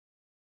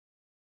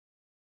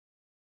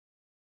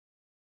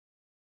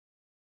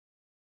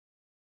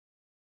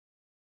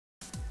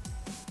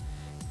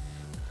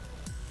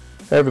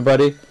Hey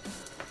everybody,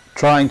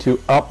 trying to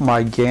up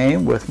my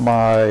game with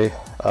my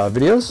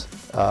videos.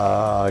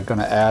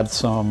 Gonna add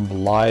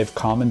some live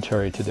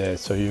commentary today,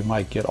 so you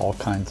might get all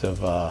kinds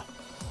of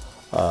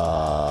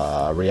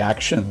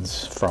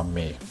reactions from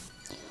me.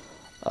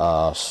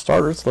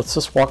 Starters, let's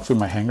just walk through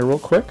my hangar real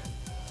quick.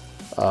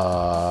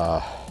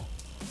 That's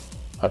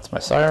my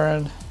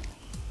Siren.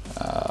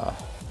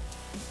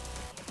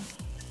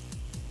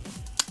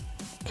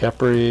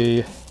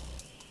 Capri,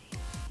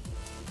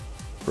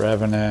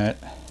 Revenant,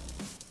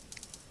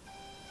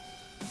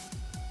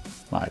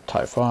 my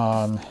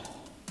Typhon,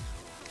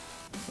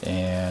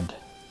 and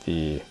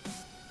the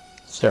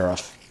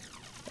Seraph,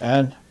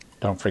 and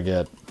don't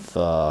forget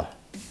the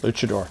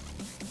Luchador.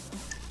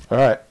 All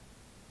right,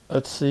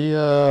 let's see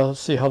how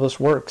this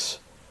works.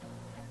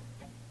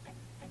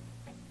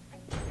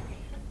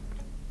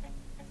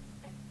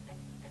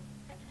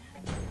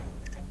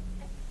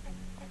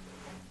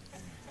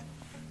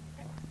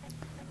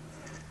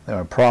 The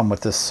only problem with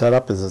this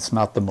setup is it's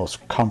not the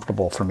most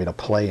comfortable for me to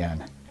play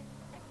in,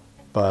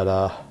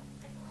 but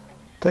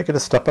take it a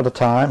step at a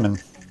time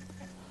and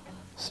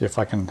see if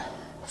I can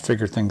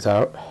figure things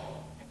out.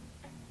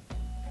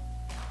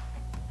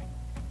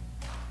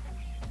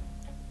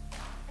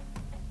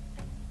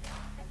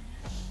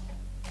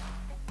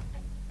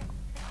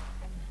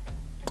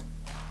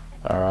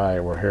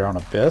 Alright, we're here on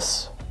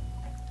Abyss.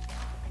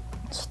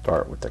 Let's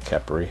start with the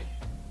Capri.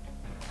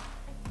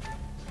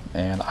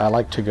 And I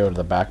like to go to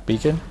the back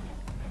beacon.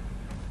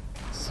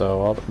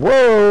 So,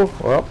 whoa!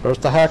 Well, there's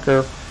the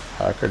hacker.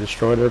 Hacker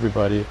destroyed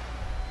everybody.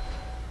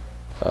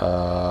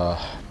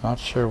 Not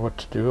sure what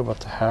to do about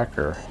the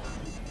hacker.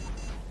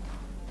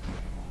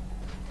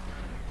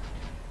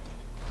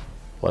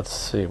 Let's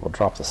see, we'll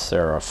drop the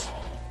Seraph.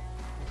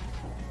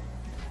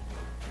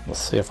 Let's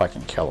see if I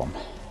can kill him.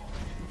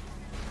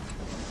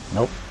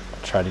 Nope,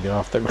 I tried to get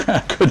off the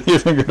ground, couldn't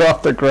even get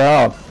off the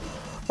ground.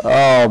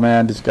 Oh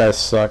man, these guys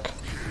suck.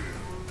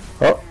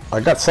 Oh,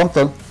 I got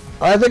something.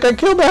 I think I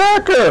killed the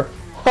hacker!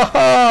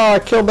 Haha, I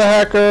killed the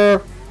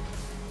hacker!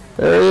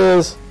 There he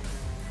is.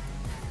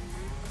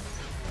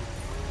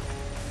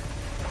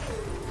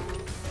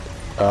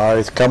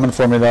 He's coming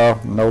for me though.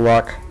 No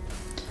luck.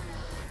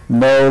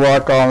 No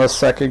luck on the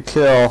second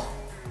kill.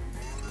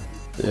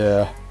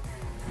 Yeah.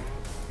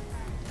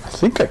 I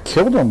think I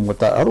killed him with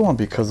that other one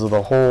because of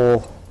the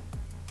whole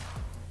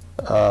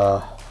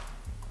the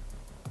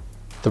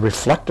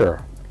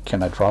reflector.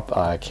 Can I drop?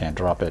 I can't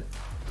drop it.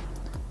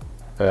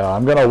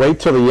 I'm gonna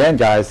wait till the end,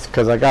 guys,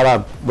 because I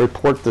gotta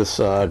report this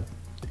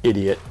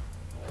idiot.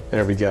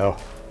 There we go.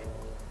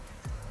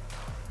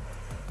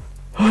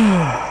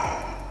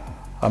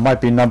 I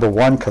might be number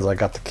one because I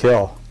got the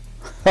kill.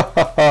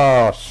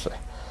 Oh, shit.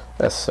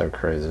 That's so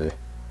crazy.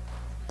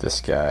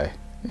 This guy,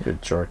 you're a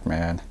jerk,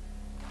 man.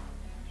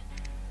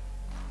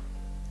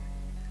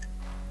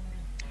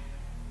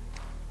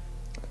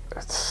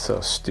 That's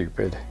so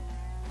stupid.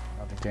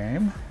 Another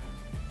game.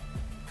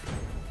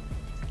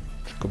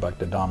 Let's go back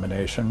to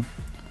domination.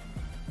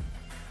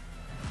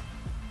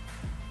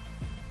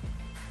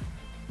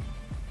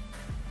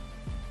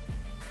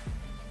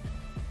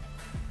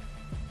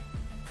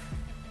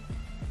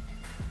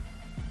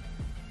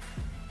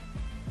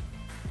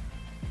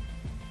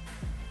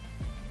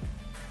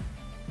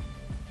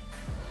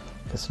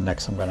 Guess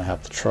next I'm gonna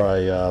have to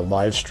try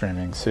live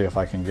streaming, see if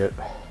I can get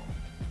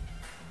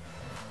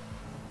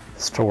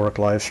this to work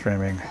live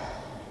streaming.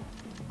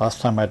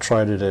 Last time I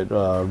tried it, it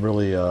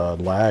really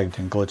lagged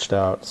and glitched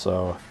out,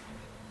 so.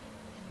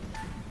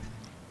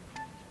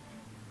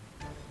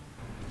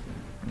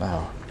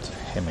 No, it's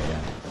him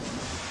again.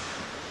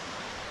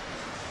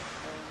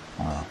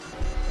 Oh.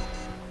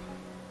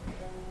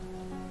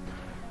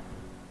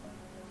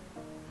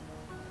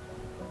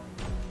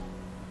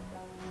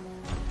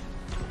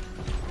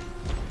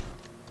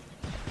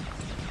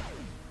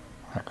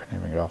 I couldn't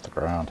even get off the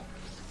ground.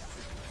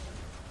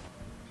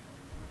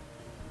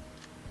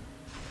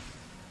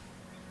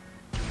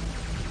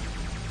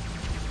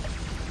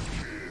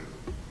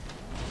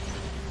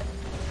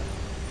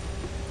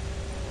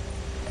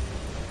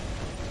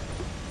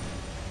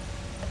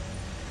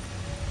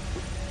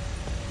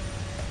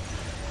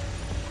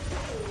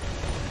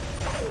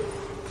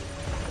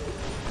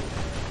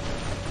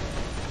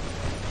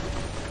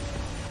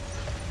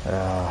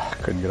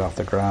 Couldn't get off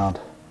the ground.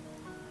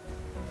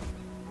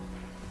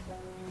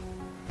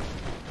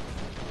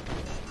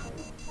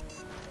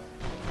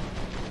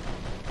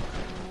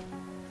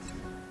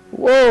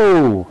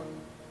 Whoa!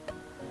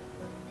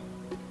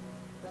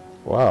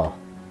 Wow.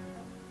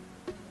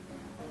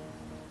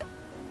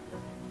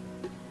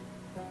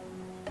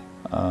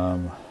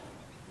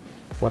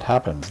 What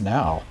happens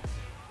now?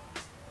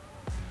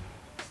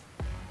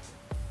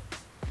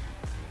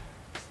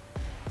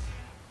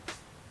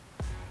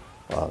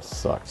 Wow, this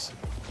sucks.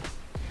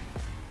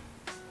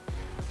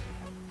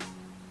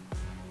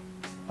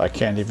 I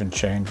can't even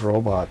change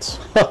robots.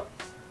 I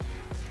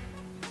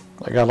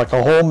got like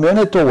a whole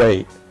minute to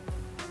wait.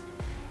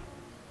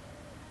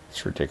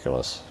 It's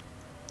ridiculous.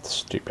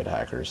 Stupid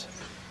hackers.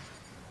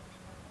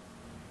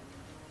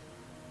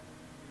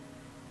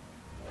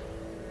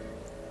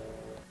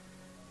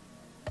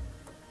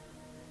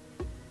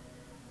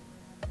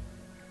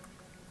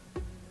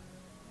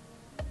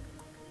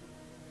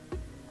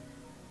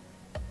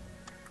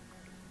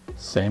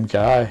 Same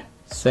guy.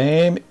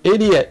 Same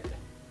idiot.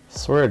 I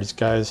swear these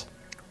guys.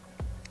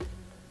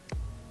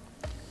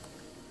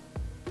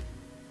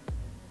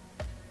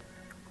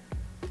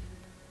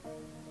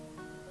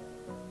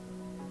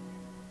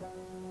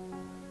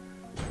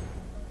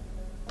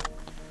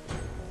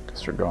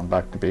 Guess we're going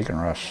back to Beacon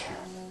Rush.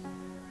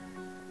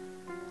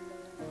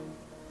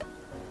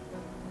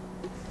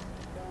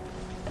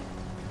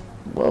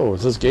 Whoa,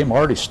 is this game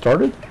already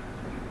started?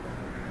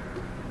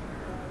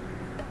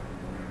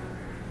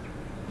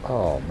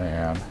 Oh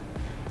man.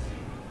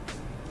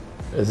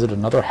 Is it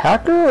another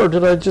hacker or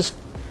did I just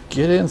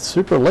get in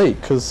super late?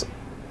 Because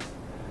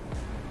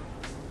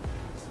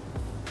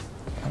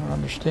I don't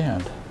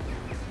understand.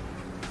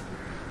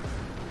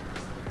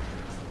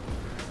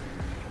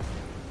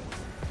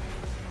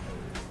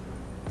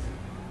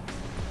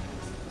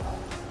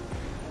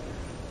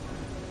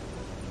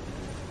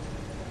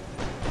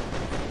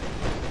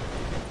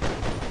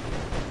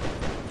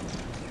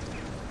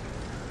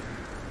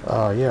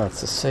 Oh yeah,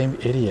 it's the same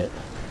idiot.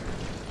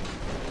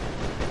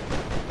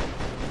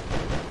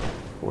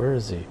 Where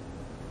is he?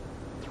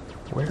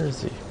 Where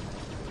is he?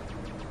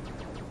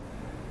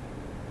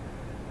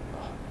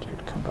 Oh,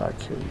 dude, come back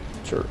here, you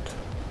jerk.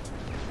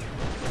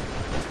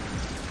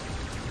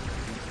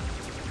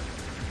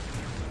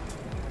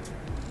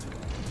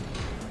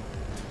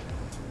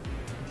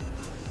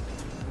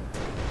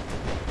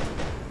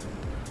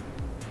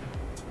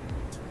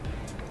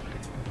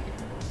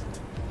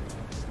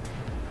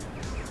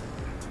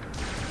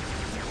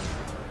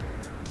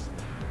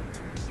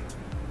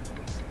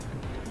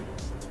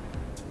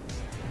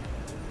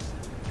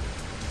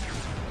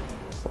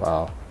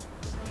 Wow.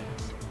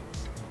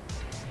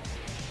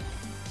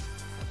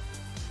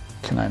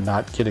 Can I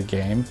not get a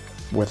game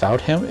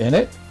without him in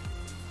it?